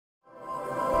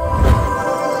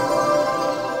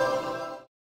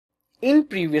In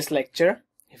previous lecture,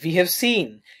 we have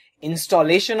seen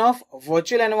installation of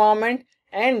virtual environment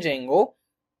and Django.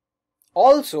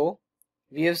 Also,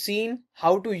 we have seen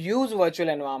how to use virtual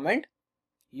environment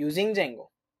using Django.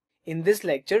 In this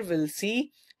lecture, we'll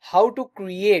see how to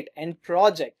create a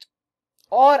project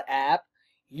or app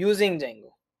using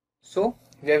Django. So,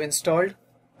 we have installed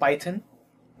Python.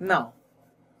 Now,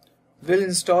 we'll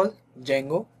install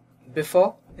Django.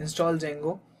 Before install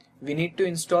Django, we need to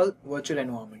install virtual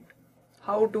environment.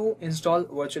 How to install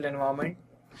virtual environment?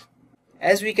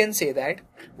 As we can say that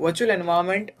virtual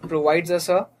environment provides us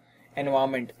a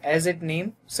environment, as its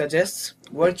name suggests,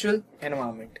 virtual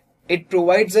environment. It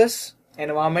provides us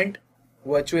environment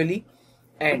virtually,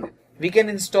 and we can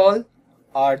install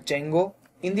our Django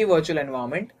in the virtual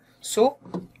environment. So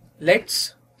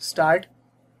let's start.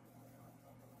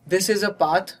 This is a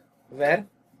path where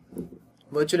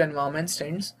virtual environment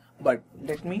stands, but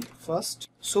let me first.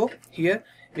 So here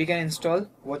we can install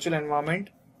virtual environment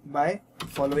by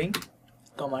following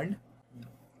command.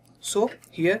 So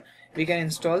here we can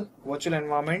install virtual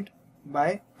environment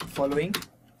by following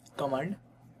command.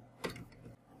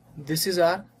 This is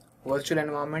our virtual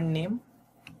environment name,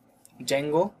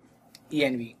 Django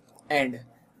env, and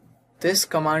this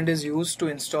command is used to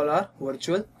install our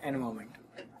virtual environment.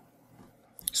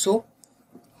 So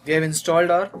we have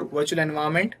installed our virtual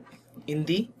environment in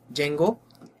the Django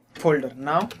folder.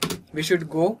 Now we should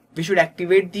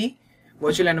activate the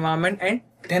virtual environment, and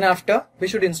then after we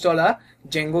should install our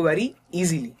Django very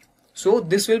easily. So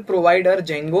this will provide our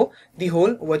Django the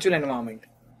whole virtual environment.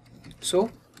 So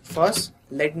first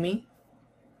let me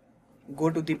go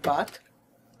to the path.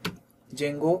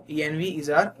 Django env is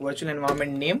our virtual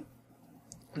environment name.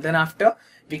 Then after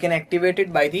we can activate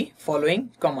it by the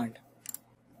following command.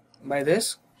 By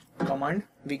this command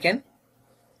we can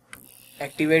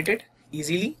activate it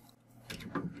easily.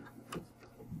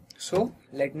 So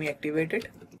let me activate it,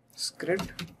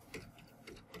 script,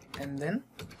 and then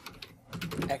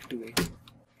activate.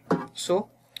 So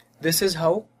this is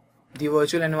how the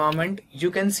virtual environment, you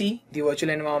can see the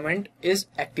virtual environment is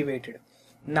activated.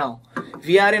 Now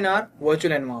we are in our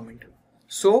virtual environment,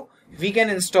 so we can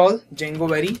install Django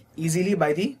very easily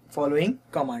by the following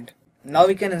command. Now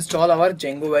we can install our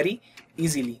Django very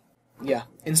easily. Yeah,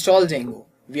 install Django.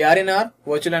 We are in our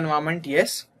virtual environment,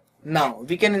 yes. Now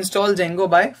we can install Django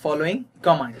by following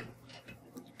command.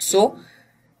 So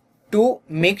to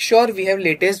make sure we have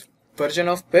latest version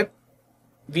of pip,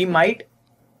 we might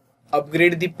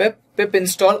upgrade the pip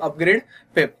install upgrade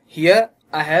pip. Here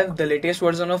I have the latest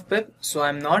version of pip, so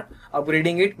I'm not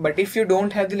upgrading it. But if you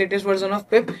don't have the latest version of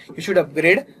pip, you should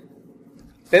upgrade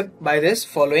pip by this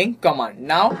following command.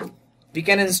 Now we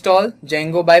can install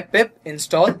Django by pip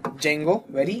install Django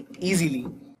very easily.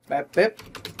 By pip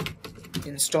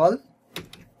install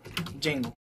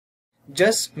Django.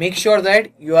 Just make sure that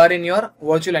you are in your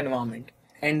virtual environment,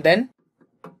 and then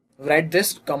write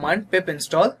this command pip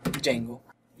install Django.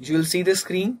 You will see the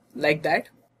screen like that.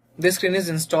 This screen is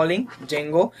installing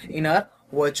Django in our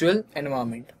virtual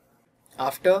environment.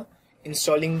 After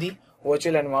installing the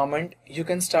virtual environment, you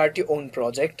can start your own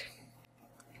project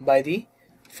by the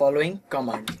following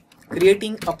command,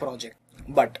 creating a project.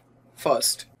 But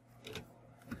first,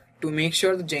 to make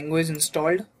sure the Django is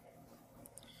installed,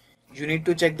 you need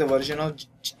to check the version of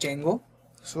Django.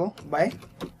 So by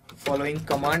following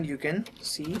command you can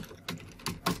see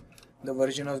the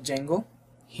version of Django.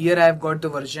 Here I have got the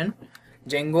version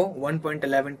Django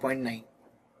 1.11.9.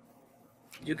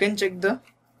 You can check the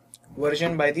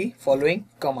version by the following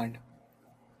command.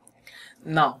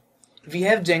 Now we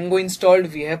have Django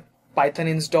installed, we have Python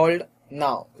installed.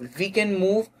 Now we can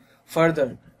move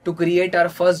further to create our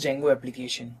first Django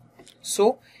application.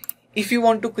 So if you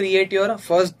want to create your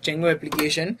first Django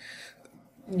application,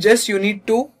 just you need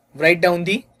to write down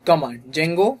the command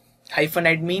Django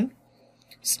 -admin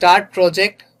start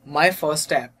project my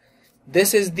first app.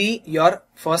 This is your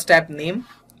first app name.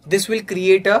 This will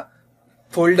create a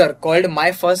folder called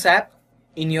my first app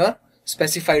in your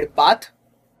specified path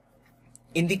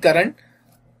in the current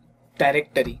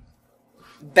directory.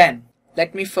 Then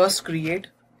let me first create,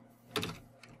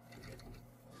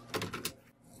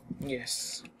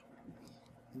 yes,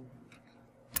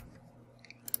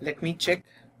 let me check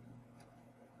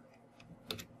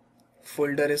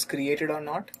folder is created or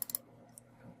not.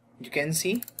 You can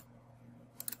see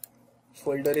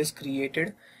folder is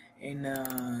created in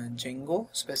Django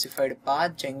specified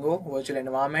path, Django virtual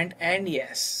environment, and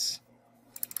yes,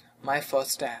 my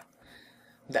first app.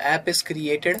 The app is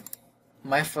created,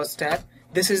 my first app.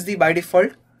 This is the by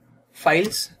default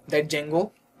files that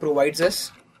Django provides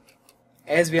us,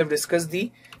 as we have discussed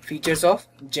the features of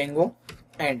Django,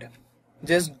 and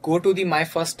just go to the my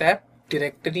first app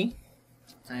directory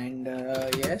and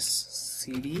yes,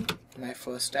 cd my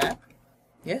first app.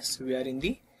 Yes, we are in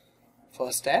the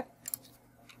first app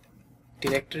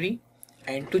directory,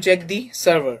 and to check the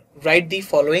server, write the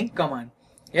following command.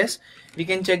 Yes, we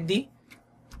can check the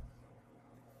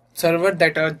server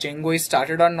that our Django is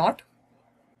started or not.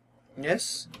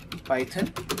 Yes,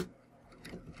 python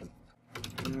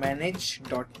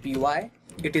manage.py,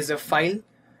 it is a file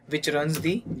which runs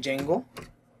the Django,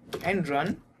 and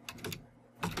run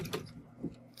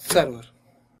server.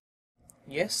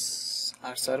 Yes,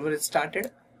 our server is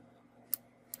started.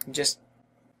 Just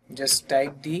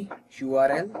type the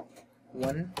URL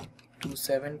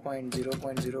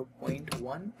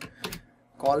 127.0.0.1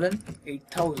 colon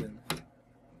 8000.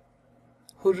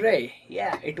 Hooray!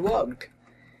 Yeah, it worked.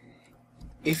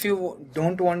 If you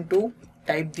don't want to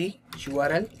type the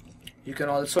URL, you can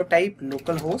also type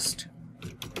localhost,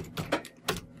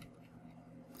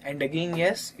 and again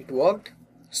yes, it worked.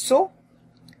 So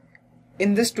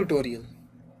in this tutorial,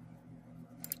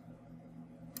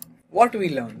 what we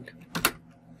learned: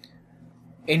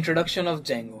 introduction of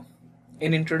Django.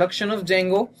 In introduction of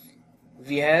Django,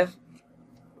 we have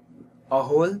a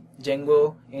whole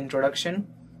Django introduction,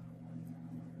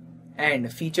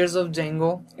 and features of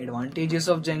Django, advantages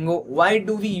of Django, why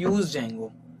do we use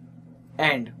Django,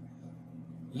 and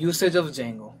usage of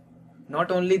Django.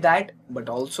 Not only that, but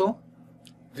also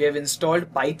we have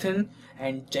installed Python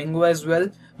and Django as well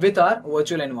with our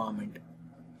virtual environment.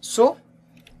 So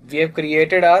we have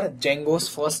created our Django's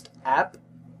first app.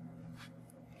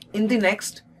 In the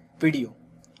next video,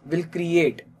 we'll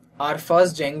create our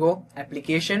first Django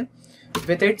application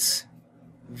with its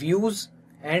views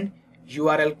and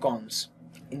URL cons.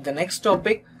 In the next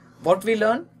topic, what we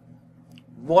learn?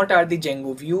 What are the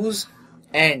Django views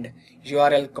and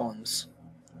URL cons?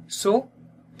 So,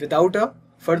 without a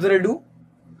further ado,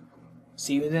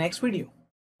 see you in the next video.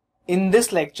 In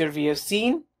this lecture, we have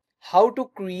seen how to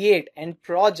create a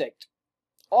project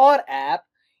or app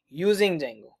using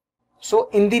Django. So,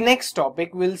 in the next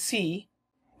topic, we'll see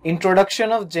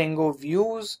introduction of Django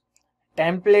views,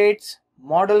 templates,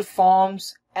 model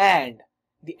forms, and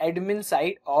the admin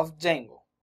side of Django.